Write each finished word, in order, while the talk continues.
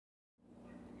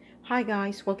Hi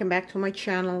guys, welcome back to my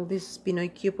channel. This is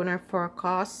Pinoy Couponer for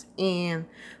Cost, and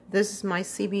this is my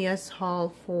CVS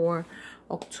haul for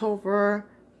October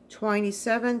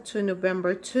 27 to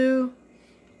November 2.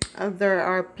 There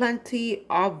are plenty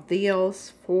of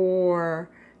deals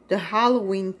for the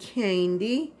Halloween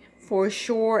candy for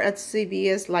sure at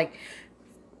CVS. Like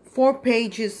 4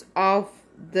 pages of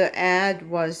the ad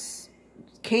was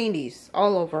candies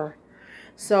all over.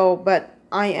 So, but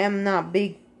I am not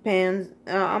big fans.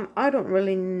 I don't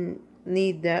really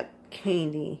need that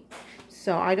candy,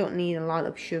 so I don't need a lot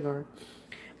of sugar.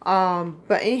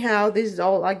 But anyhow, this is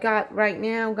all I got right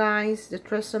now, guys. The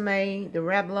Tresemme, the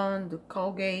Revlon, the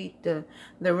Colgate, the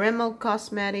Rimmel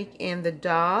Cosmetic, and the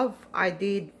Dove. I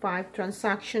did 5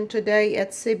 transactions today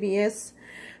at CVS.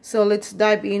 So let's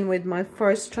dive in with my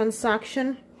first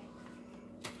transaction.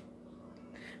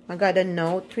 I got a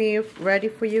note here ready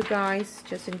for you guys,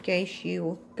 just in case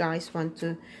you guys want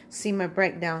to see my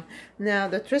breakdown. Now,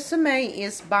 the Tresemme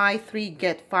is buy 3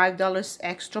 get $5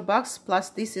 extra bucks, plus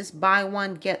this is buy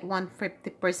 1 get 1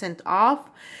 50% off.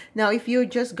 Now, if you're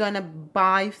just gonna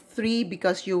buy 3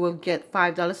 because you will get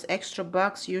 $5 extra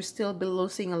bucks, you'll still be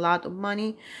losing a lot of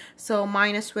money. So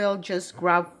might as well just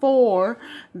grab 4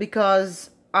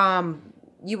 because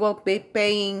you will be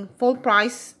paying full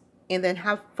price and then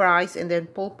half price, and then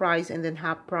full price, and then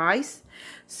half price.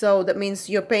 So that means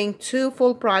you're paying 2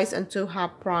 full price and 2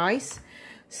 half price.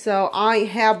 So I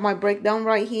have my breakdown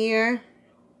right here.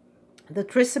 The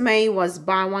Tresemme was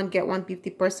buy 1 get 1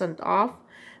 50% off.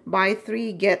 Buy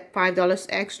 3 get $5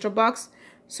 extra bucks.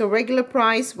 So regular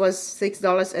price was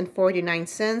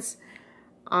 $6.49.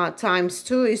 Times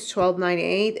 2 is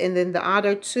 $12.98, and then the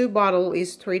other 2 bottle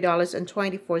is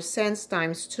 $3.24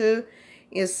 times 2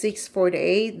 is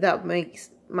 $6.48. That makes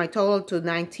my total to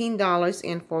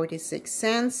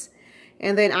 $19.46.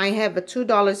 And then I have a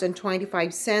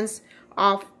 $2.25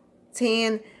 off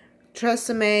 10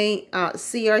 Tresemme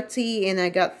CRT, and I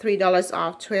got $3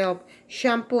 off 12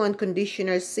 shampoo and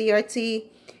conditioner CRT.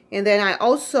 And then I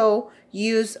also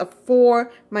use a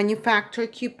 4 manufacturer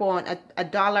coupon at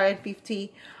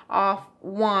 $1.50 off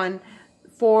 1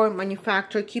 4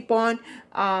 manufacturer coupon.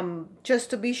 Just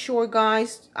to be sure,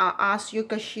 guys, ask your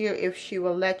cashier if she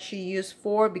will let you use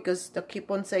 4, because the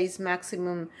coupon says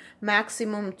maximum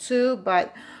 2,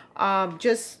 but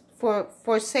just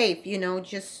for safe, you know,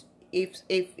 just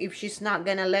if she's not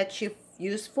gonna let you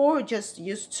use 4, just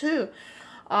use 2.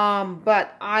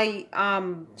 But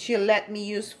she let me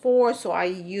use 4, so I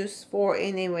used 4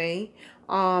 anyway.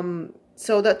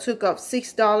 So that took up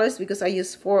 $6 because I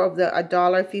used 4 of the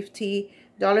 $1.50.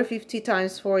 $1.50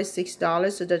 times 4 is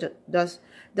 $6, so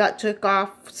that took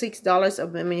off $6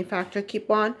 of the manufacturer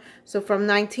coupon. So from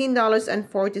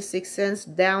 $19.46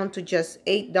 down to just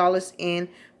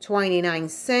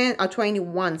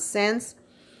 $8.21.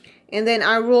 And then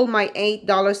I rolled my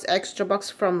 $8 extra bucks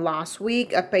from last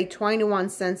week. I paid 21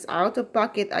 cents out of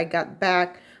pocket. I got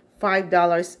back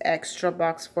 $5 extra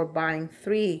bucks for buying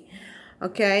 3.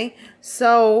 Okay,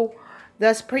 so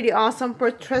that's pretty awesome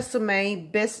for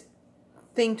Tresemme. Best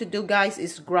thing to do, guys,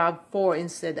 is grab 4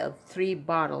 instead of 3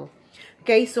 bottle.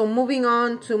 Okay, so moving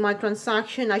on to my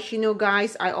transaction. As you know,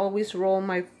 guys, I always roll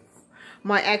my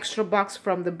extra bucks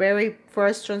from the very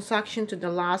first transaction to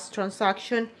the last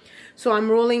transaction. So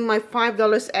I'm rolling my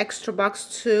 $5 extra bucks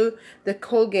to the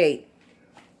Colgate.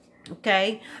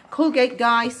 Okay, Colgate,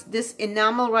 guys, this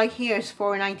enamel right here is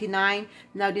 $4.99.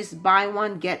 Now this buy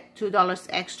 1 get $2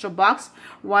 extra bucks,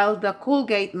 while the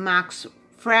Colgate Max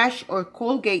Fresh or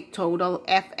Colgate Total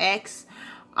FX,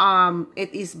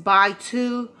 it is buy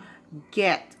 2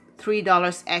 get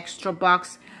 $3 extra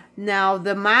bucks. Now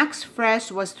the Max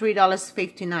Fresh was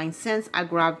 $3.59. I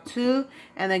grabbed 2,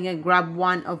 and then I grabbed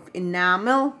 1 of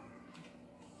enamel.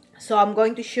 So I'm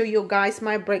going to show you guys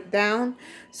my breakdown.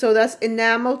 So that's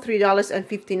enamel,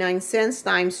 $3.59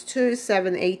 times 2 is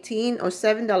 $7.18 or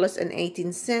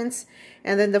 $7.18.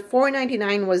 And then the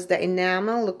 $4.99 was the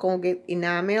enamel, the Colgate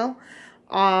enamel.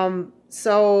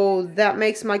 So that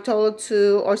makes my total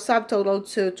to, or subtotal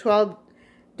to,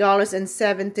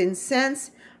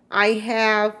 $12.17. I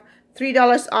have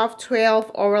 $3 off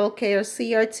 12 oral care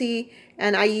CRT,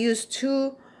 and I used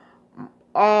 2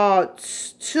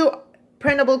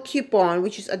 printable coupon,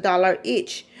 which is $1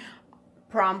 each.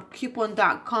 From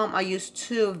coupon.com, I used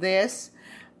 2 of this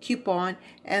coupon,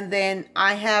 and then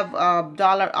I have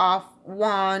 $1 off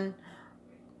 1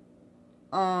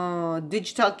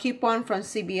 digital coupon from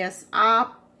CVS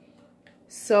app.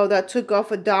 So that took off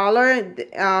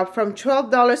 $1 from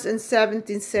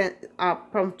 $12.17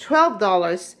 from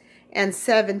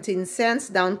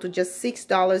 $12.17 down to just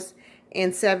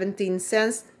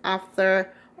 $6.17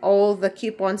 after all the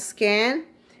coupon scan.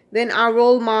 Then I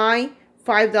roll my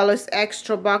 $5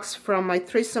 extra bucks from my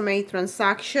 30cents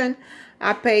transaction.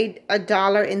 I paid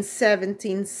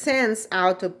 $1.17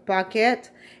 out of pocket,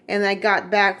 and I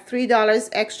got back $3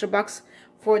 extra bucks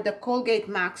for the Colgate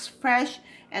Max Fresh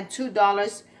and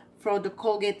 $2 for the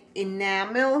Colgate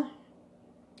Enamel.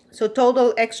 So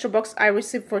total extra bucks I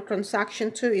received for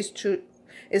transaction 2 is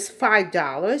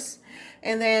 $5.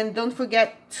 And then don't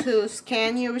forget to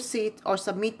scan your receipt or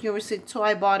submit your receipt to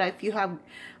Ibotta. If you have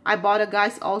Ibotta,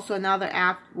 guys, also another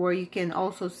app where you can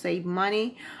also save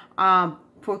money.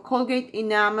 For Colgate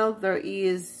Enamel, there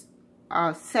is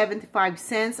 75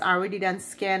 cents. I already done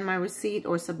scan my receipt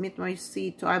or submit my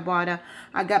receipt to Ibotta.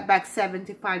 I got back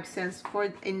 75 cents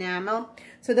for enamel.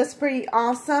 So that's pretty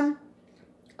awesome.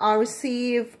 I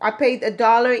paid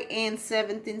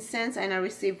 $1.17 and I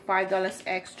received $5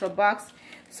 extra bucks.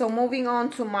 So moving on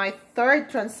to my third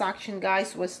transaction,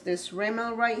 guys, was this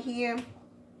Rimmel right here.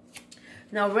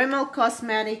 Now Rimmel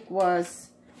Cosmetic was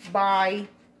buy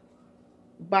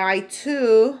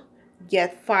 2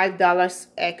 get $5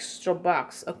 extra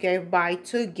bucks. Okay, buy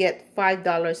 2 get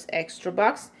 $5 extra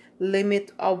bucks,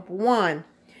 limit of 1.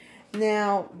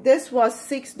 Now this was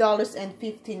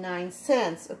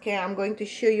 $6.59. Okay, I'm going to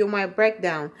show you my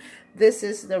breakdown. This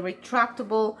is the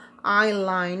retractable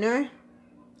eyeliner,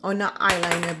 or not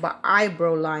eyeliner but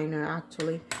eyebrow liner.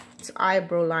 Actually, it's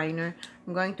eyebrow liner.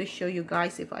 I'm going to show you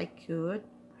guys if I could.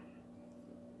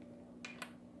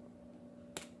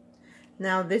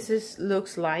 Now this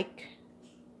looks like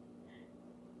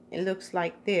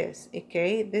this.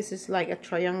 Okay, this is like a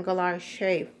triangular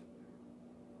shape.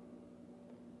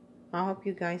 I hope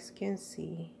you guys can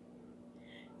see.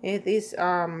 It is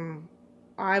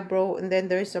eyebrow, and then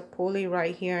there's a pulley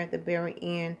right here at the very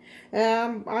end.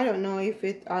 I don't know if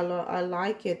I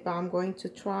like it, but I'm going to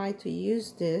try to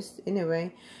use this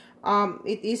anyway.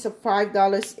 It is a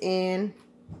 $5 in.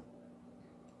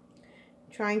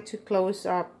 Trying to close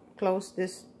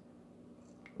this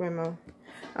Rimmel.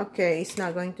 Okay, it's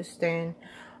not going to stand.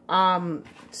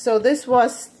 So this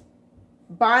was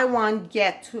buy 2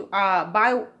 get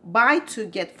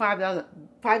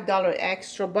 $5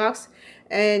 extra bucks,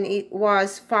 and it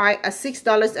was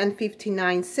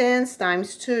 $6.59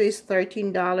 times 2 is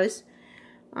 $13.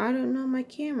 I don't know, my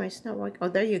camera is not working. Oh,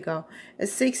 there you go.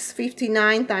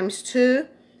 $6.59 times 2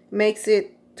 makes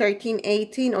it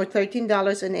 $13.18 or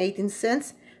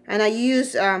 $13.18, and I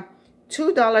use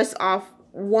 $2 off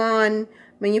one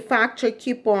manufacturer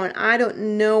coupon. I don't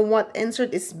know what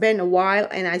insert. It's been a while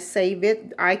and I save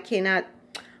it. I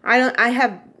don't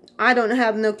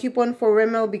have no coupon for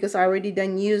Rimmel because I already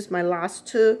done used my last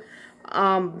 2.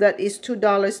 That is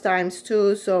 $2 times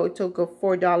 2, so it took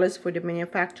 $4 for the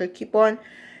manufacturer coupon,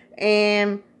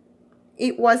 and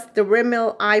it was the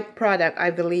Rimmel eye product, I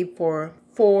believe, for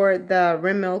the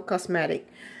Rimmel Cosmetic.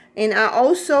 And I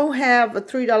also have a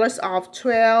 $3 off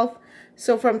 12.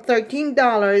 So from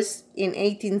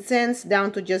 $13.18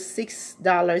 down to just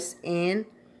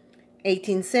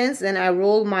 $6.18. Then I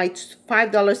roll my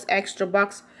 $5 extra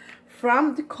bucks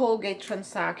from the Colgate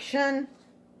transaction.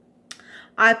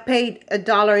 I paid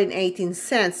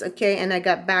 $1.18, okay, and I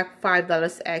got back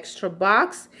 $5 extra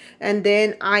bucks. And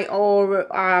then I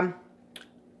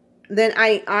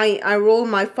roll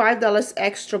my $5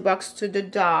 extra bucks to the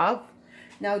Dove.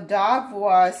 Now Dove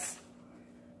was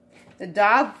the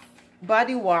Dove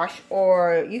body wash,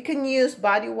 or you can use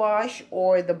body wash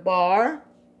or the bar.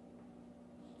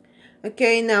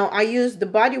 Okay, now I use the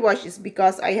body wash is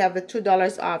because I have a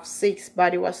 $2 off 6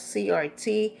 body wash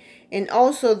CRT, and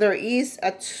also there is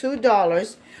a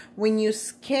 $2 when you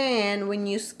scan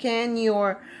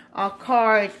your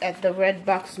card at the red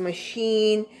box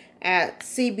machine at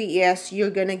CVS.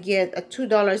 You're gonna get a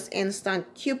 $2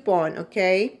 instant coupon.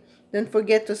 Okay, don't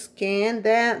forget to scan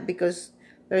that because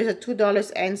there's a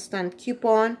 $2 instant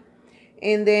coupon.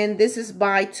 And then this is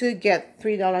buy 2 get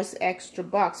 $3 extra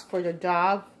bucks for the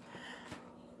Dove.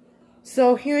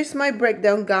 So here's my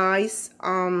breakdown, guys.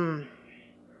 Come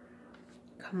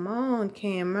on,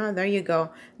 camera. There you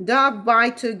go. Dove buy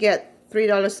 2 get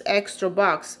 $3 extra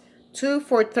bucks. 2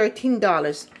 for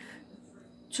 $13.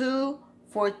 2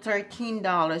 for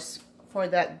 $13 for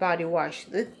that body wash.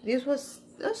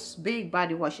 This big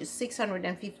body wash is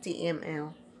 650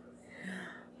 ml.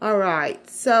 Alright,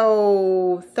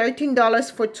 so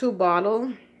 $13 for 2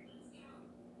 bottles.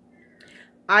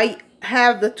 I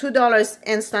have the $2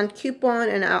 instant coupon,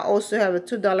 and I also have a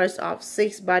 $2 off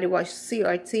 6 body wash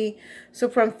CRT. So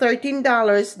from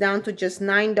 $13 down to just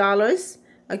 $9,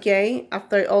 okay,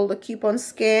 after all the coupon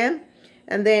scan.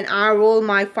 And then I roll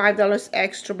my $5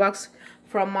 extra bucks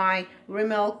from my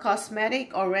Rimmel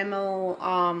Cosmetic or Rimmel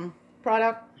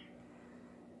product.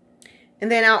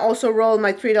 And then I also roll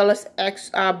my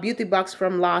 $3 beauty box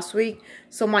from last week.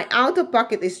 So my out of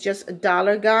pocket is just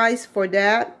 $1, guys, for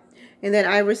that. And then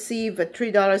I receive a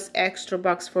 $3 extra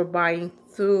bucks for buying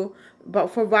two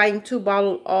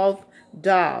bottles of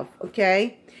Dove.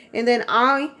 Okay. And then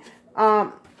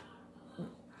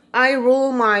I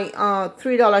roll my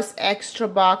 $3 extra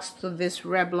box to this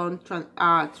Revlon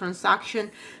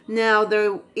transaction. Now,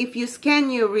 if you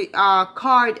scan your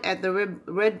card at the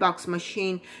Redbox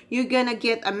machine, you're gonna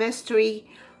get a mystery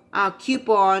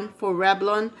coupon for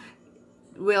Revlon.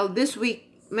 Well, this week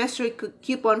mystery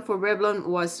coupon for Revlon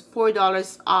was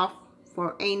 $4 off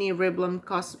for any Revlon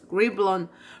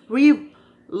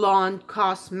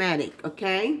cosmetic.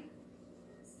 Okay.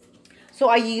 So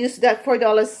I used that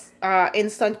 $4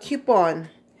 instant coupon.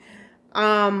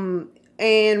 And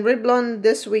Revlon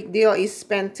this week deal is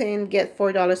spend 10 get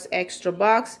 $4 extra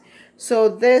bucks. So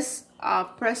this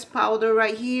pressed powder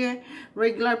right here,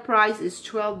 regular price is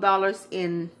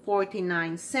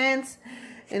 $12.49.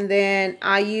 And then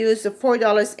I use a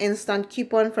 $4 instant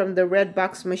coupon from the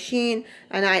Redbox machine,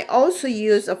 and I also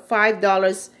use a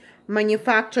 $5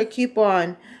 manufacturer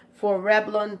coupon for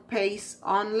Revlon paste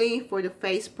only for the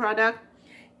face product.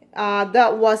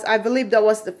 That was, I believe that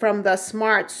was from the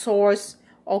Smart Source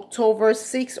October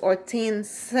 6 or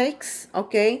 10/6.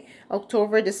 Okay,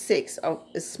 October the 6th of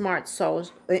Smart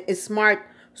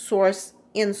Source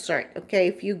insert. Okay,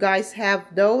 if you guys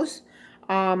have those,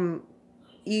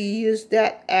 you use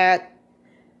that at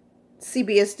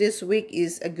CVS this week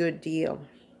is a good deal.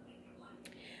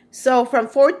 So from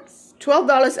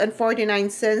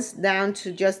 $12.49 down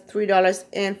to just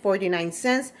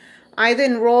 $3.49. I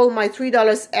then roll my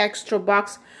 $3 extra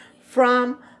bucks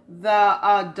from the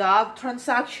Dove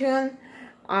transaction.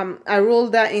 I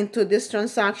rolled that into this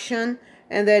transaction,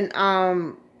 and then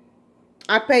I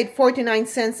paid 49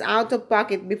 cents out of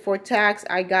pocket before tax.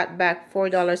 I got back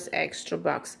 $4 extra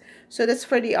bucks. So that's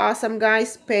pretty awesome,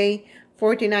 guys. Pay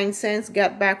 49 cents,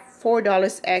 got back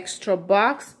 $4 extra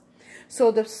bucks.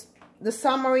 So the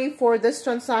summary for this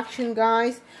transaction,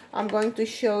 guys, I'm going to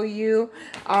show you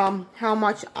how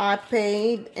much I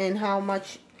paid and how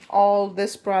much all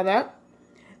this product.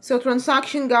 So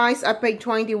transaction, guys, I paid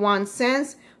 21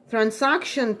 cents.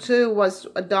 Transaction 2 was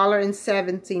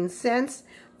 $1.17.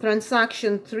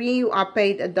 Transaction 3, I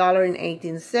paid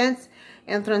 $1.18.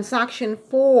 And transaction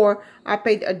 4, I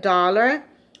paid $1.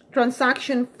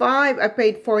 Transaction 5, I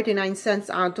paid 49 cents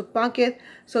out of pocket.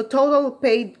 So total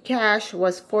paid cash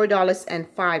was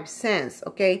 $4.05.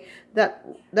 Okay,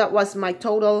 that was my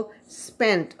total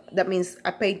spent. That means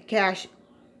I paid cash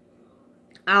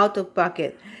out of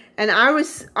pocket. And I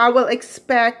will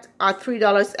expect a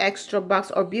 $3 extra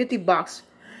bucks or beauty box.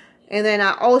 And then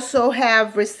I also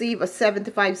have received a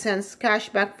 75 cents cash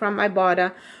back from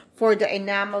Ibotta for the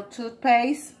enamel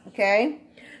toothpaste. Okay,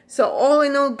 so all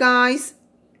in all, guys,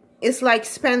 it's like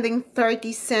spending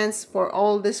 30 cents for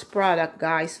all this product,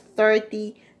 guys.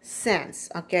 30 cents,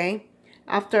 okay?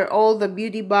 After all the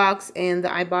beauty box and the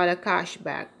Ibotta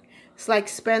cashback. It's like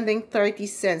spending 30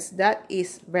 cents. That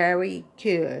is very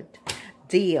good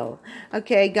deal.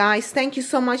 Okay, guys, thank you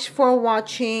so much for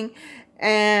watching.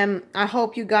 And I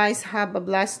hope you guys have a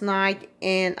blessed night.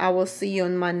 And I will see you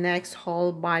on my next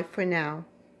haul. Bye for now.